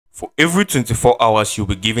For every 24 hours, you'll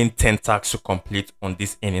be given 10 tasks to complete on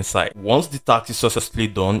this earning site. Once the task is successfully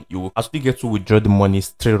done, you will actually get to withdraw the money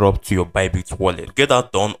straight up to your BYBIT wallet. To get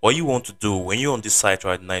that done, all you want to do when you're on this site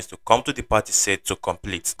right now is to come to the party set to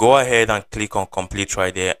complete. Go ahead and click on complete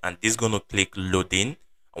right there, and this is going to click loading.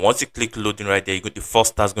 And once you click loading right there, the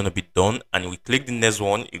first task is going to be done, and we click the next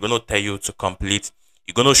one, it's going to tell you to complete.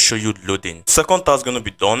 It's going to show you loading. Second task is going to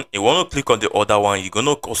be done. You want to click on the other one. You're going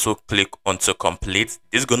to also click on to complete.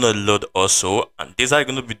 This is going to load also, and this is how you're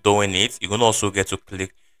going to be doing it. You're going to also get to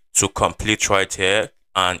click to complete right here,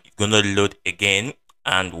 and it's going to load again.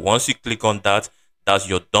 And once you click on that,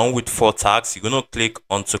 you're done with 4 tasks. You're going to click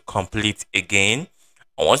on to complete again.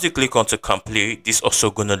 And once you click on to complete, this also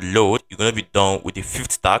going to load. You're going to be done with the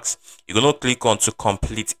 5th task. You're going to click on to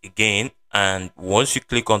complete again, and once you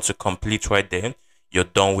click on to complete right there, you're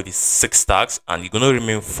done with the 6 tasks, and you're going to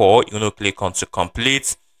remain 4. You're going to click on to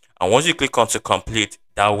complete, and once you click on to complete,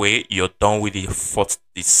 that way you're done with the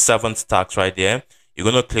 7th task right there. You're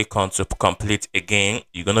going to click on to complete again.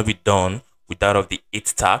 You're going to be done with that of the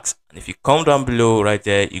 8th task, and if you come down below right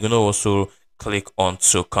there, you're going to also click on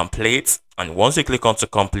to complete, and once you click on to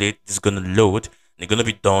complete, this is going to load, and you're going to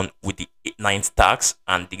be done with the 9th task,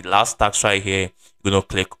 and the last task right here, you're going to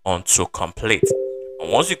click on to complete.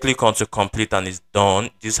 And once you click on to complete and it's done,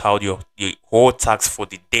 this is how the whole task for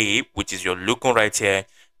the day, which is your looking right here,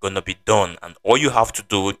 gonna be done. And all you have to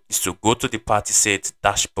do is to go to the party set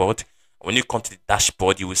dashboard. When you come to the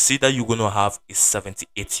dashboard, you will see that you're gonna have a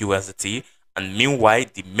 78 USDT. And meanwhile,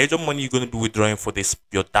 the major money you're gonna be withdrawing for this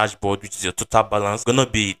your dashboard, which is your total balance, gonna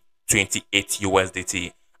be 28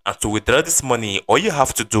 USDT. And to withdraw this money, all you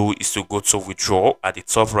have to do is to go to withdraw at the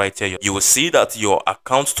top right here. You will see that your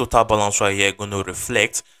account total balance right here is going to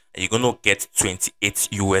reflect, and you're going to get 28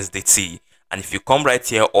 USDT. And if you come right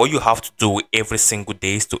here, all you have to do every single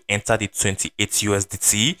day is to enter the 28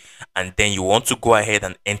 USDT, and then you want to go ahead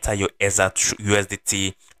and enter your exact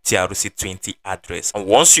USDT TRC20 address. And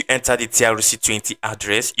once you enter the TRC20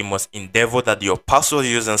 address, you must endeavor that your password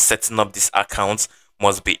used in setting up this account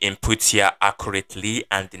must be input here accurately.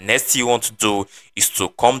 And the next thing you want to do is to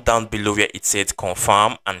come down below where it says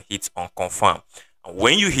confirm and hit on confirm. And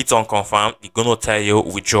when you hit on confirm, it's going to tell you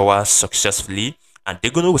withdrawal successfully, and they're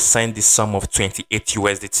going to send the sum of 28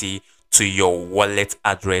 USDT to your wallet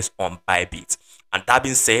address on BYBIT. And that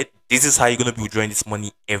being said, this is how you're going to be withdrawing this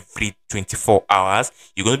money every 24 hours.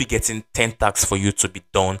 You're going to be getting 10 tasks for you to be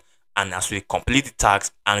done, and as we complete the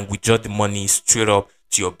tasks and withdraw the money straight up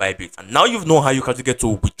to your BYBIT. And now you've known how you can get to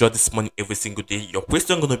withdraw this money every single day. Your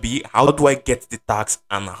question is going to be, how do I get the tax,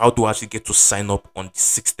 and how do I actually get to sign up on the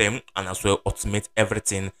system and as well automate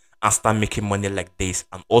everything and start making money like this?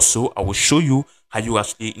 And also I will show you how you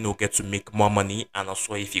actually get to make more money. And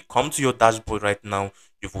also, if you come to your dashboard right now,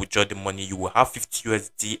 you've withdrawn the money, you will have 50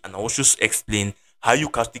 USD, and I'll also explain how you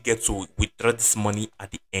can actually get to withdraw this money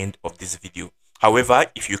at the end of this video. However,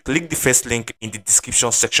 if you click the first link in the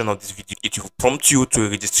description section of this video, it will prompt you to a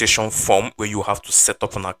registration form where you have to set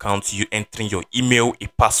up an account, you entering your email, a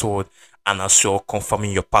password, and as well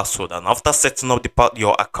confirming your password. And after setting up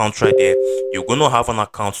your account right there, you're going to have an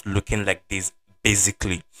account looking like this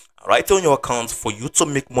basically. Right on your account, for you to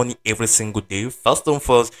make money every single day, first and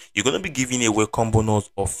first, you're going to be giving a welcome bonus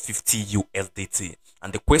of 50 USDT.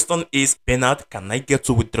 And the question is, Bernard, can I get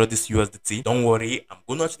to withdraw this USDT? Don't worry, I'm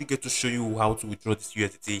going to actually get to show you how to withdraw this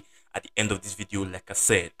USDT at the end of this video, like I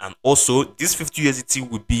said. And also, this 50 USDT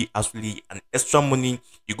will be actually an extra money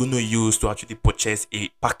you're going to use to actually purchase a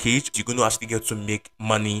package. You're going to actually get to make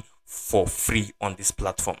money for free on this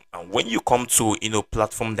platform. And when you come to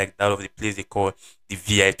platform like that of the place they call the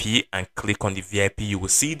VIP and click on the VIP, you will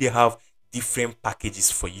see they have different packages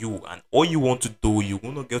for you. And all you want to do, you're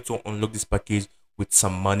going to get to unlock this package with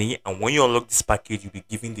some money. And when you unlock this package, you'll be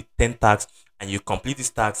given the 10 tasks, and you complete this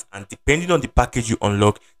task, and depending on the package you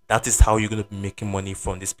unlock, that is how you're going to be making money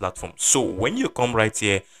from this platform. So when you come right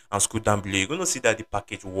here and scroll down below, you're going to see that the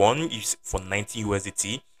package 1 is for 90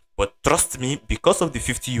 USDT. But trust me, because of the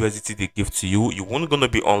 50 USDT they give to you, you're only going to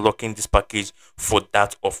be unlocking this package for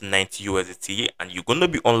that of 90 USDT, and you're going to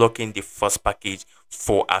be unlocking the first package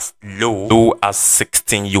for as low as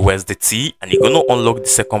 16 USDT, and you're going to unlock the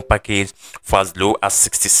second package for as low as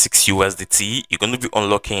 66 USDT. You're going to be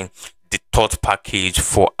unlocking the third package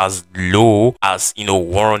for as low as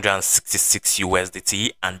 166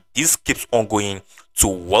 USDT, and this keeps on going to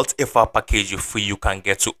whatever package you feel you can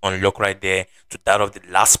get to unlock right there, to that of the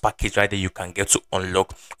last package right there you can get to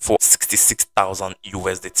unlock for 66,000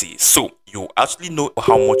 USDT. So you actually know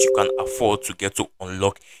how much you can afford to get to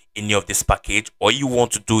unlock any of this package. All you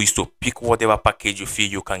want to do is to pick whatever package you feel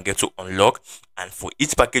you can get to unlock, and for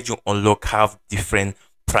each package you unlock have different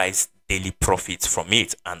price daily profits from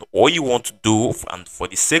it. And all you want to do, and for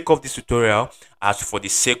the sake of this tutorial,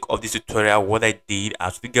 what I did, I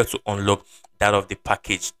actually get to unlock that of the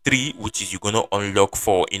package 3, which is you're gonna unlock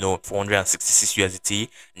for 466 USDT.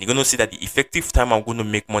 And you're gonna see that the effective time I'm going to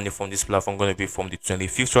make money from this platform going to be from the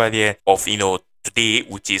 25th right here of today,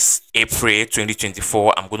 which is April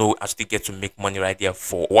 2024. I'm going to actually get to make money right there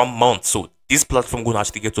for 1 month. So this platform going to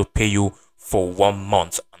actually get to pay you for 1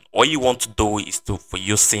 month. And all you want to do is for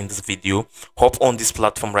you seeing this video, hop on this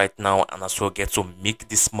platform right now and as well get to make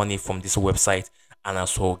this money from this website, and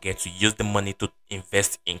also get to use the money to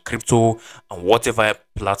invest in crypto and whatever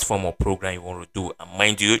platform or program you want to do. And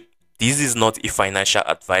mind you, this is not a financial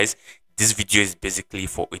advice. This video is basically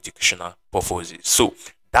for educational purposes. So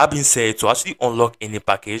that being said, to actually unlock any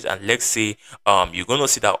package, and let's say you're gonna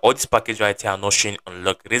see that all these packages right here are not showing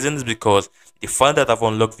unlock. Reason is because the fact that I've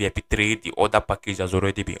unlocked VIP 3, the other package has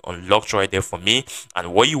already been unlocked right there for me.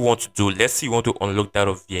 And what you want to do, let's say you want to unlock that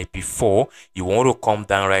of VIP 4, you want to come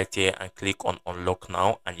down right here and click on unlock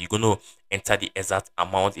now, and you're gonna enter the exact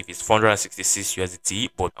amount. If it's 466 USDT,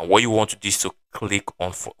 and what you want to do is to click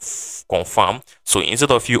on confirm. So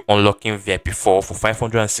instead of you unlocking VIP 4 for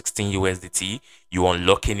 516 USDT, you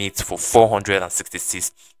unlocking it for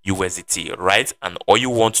 466 USDT, right? And all you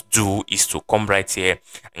want to do is to come right here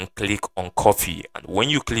and click on copy. And when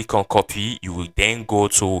you click on copy, you will then go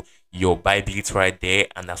to your BYBIT right there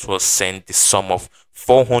and as well send the sum of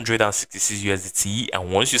 466 USDT.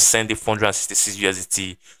 And once you send the 466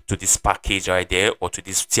 USDT to this package right there, or to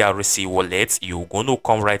this TRC wallet, you're going to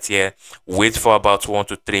come right here, wait for about 1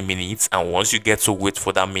 to 3 minutes, and once you get to wait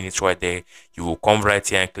for that minute right there, you will come right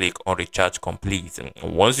here and click on recharge complete.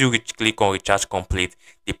 And once you click on recharge complete,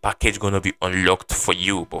 the package going to be unlocked for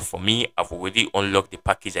you. But for me, I've already unlocked the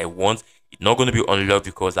package I want. It's not going to be unlocked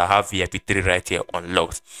because I have VIP 3 right here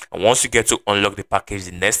unlocked. And once you get to unlock the package,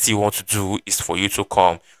 the next thing you want to do is for you to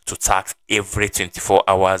come to tax every 24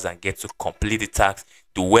 hours and get to complete the tax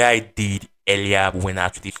the way I did earlier when I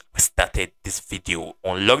actually started this video.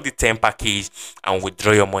 Unlock the 10 package and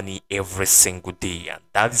withdraw your money every single day, and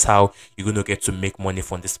that is how you're going to get to make money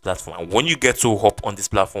from this platform. And when you get to hop on this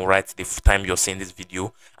platform right the time you're seeing this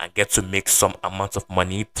video and get to make some amount of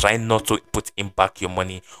money, try not to put in back your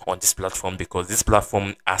money on this platform, because this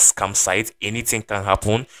platform as scam site, anything can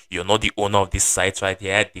happen. You're not the owner of this site right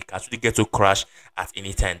here. They can actually get to crash at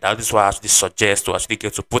any time. That is why I actually suggest to actually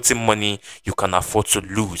get to put in money you can afford to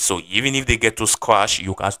lose. So even if they get to crash,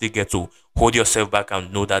 you can actually get to hold yourself back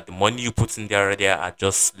and know that the money you put in there right there are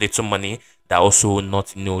just little money that also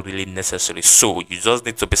not really necessary. So you just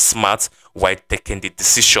need to be smart while taking the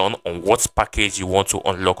decision on what package you want to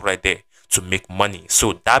unlock right there to make money.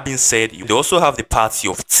 So that being said, you also have the party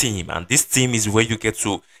of team, and this team is where you get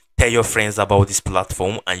to tell your friends about this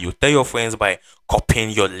platform, and you tell your friends by copying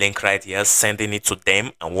your link right here, sending it to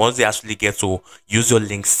them, and once they actually get to use your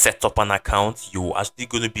link, set up an account, you're actually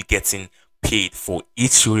going to be getting paid for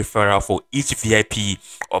each referral, for each VIP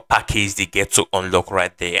or package they get to unlock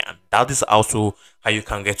right there. And that is also how you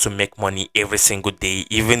can get to make money every single day,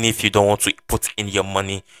 even if you don't want to put in your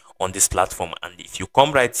money on this platform. And if you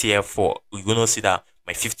come right here, you're gonna see that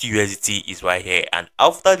my 50 USDT is right here. And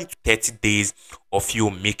after the 30 days of you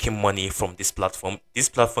making money from this platform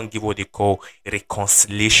give what they call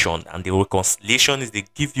reconciliation. And the reconciliation is they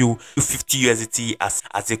give you 50 USDT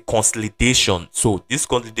as a consolidation. So this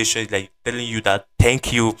consolidation is like telling you that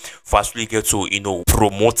thank you for actually get to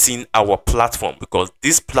promoting our platform, because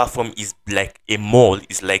this platform is like a mall.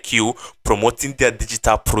 It's like you promoting their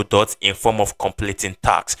digital products in form of completing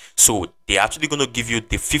tax. So they're actually going to give you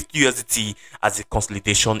the 50 USDT as a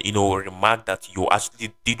consolidation, remark that you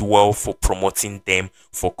actually did well for promoting them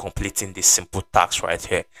for completing this simple task right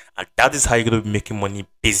here. And that is how you're going to be making money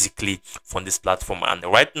basically from this platform. And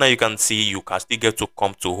right now you can see you can still get to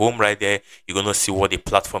come to home right there. You're going to see what the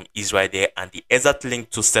platform is right there, and the exact link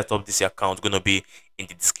to set up this account is going to be in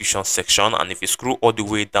the description section. And if you scroll all the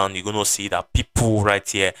way down, you're going to see that people right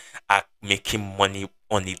here are making money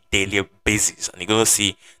on a daily basis. And you're going to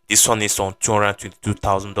see this one is on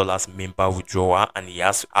 $222,000 member withdrawal, and he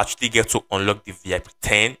has actually get to unlock the VIP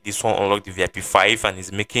 10. This one unlock the VIP 5 and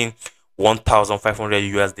is making 1,500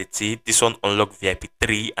 USDT. This one unlock VIP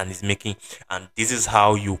 3 and is making, and this is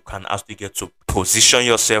how you can actually get to position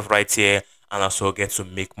yourself right here and also get to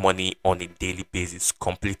make money on a daily basis,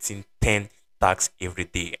 completing 10 tax every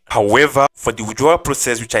day. However, for the withdrawal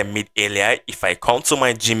process which I made earlier, if I come to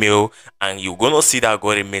my Gmail, and you're gonna see that I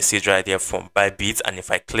got a message right there from BYBIT, and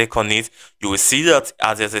if I click on it, you will see that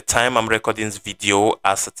as at the time I'm recording this video,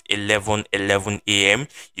 as at 11 a.m.,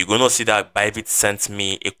 you're gonna see that BYBIT sent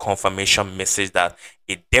me a confirmation message that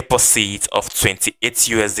a deposit of 28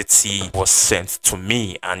 USDT was sent to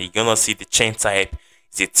me, and you're gonna see the chain type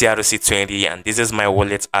is a TRC20, and this is my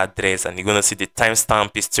wallet address, and you're gonna see the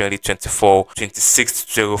timestamp is 2024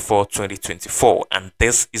 26/04 2024, and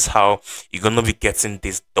this is how you're gonna be getting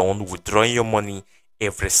this done, withdrawing your money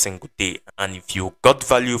every single day. And if you got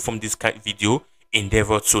value from this kind of video,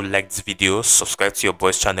 endeavor to like this video, subscribe to your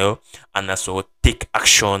boy's channel, and also take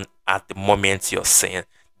action at the moment you're seeing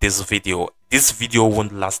this video. This video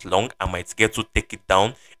won't last long. I might get to take it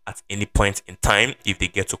down at any point in time. If they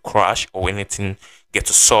get to crash or anything get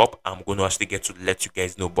to stop, I'm going to actually get to let you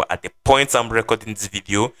guys know. But at the point I'm recording this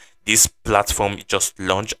video, this platform is just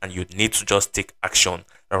launched, and you need to just take action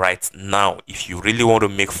right now if you really want to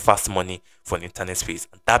make fast money for the internet space.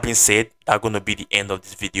 And that being said, that's going to be the end of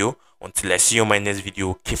this video. Until I see you in my next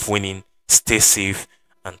video, keep winning, stay safe,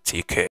 and take care.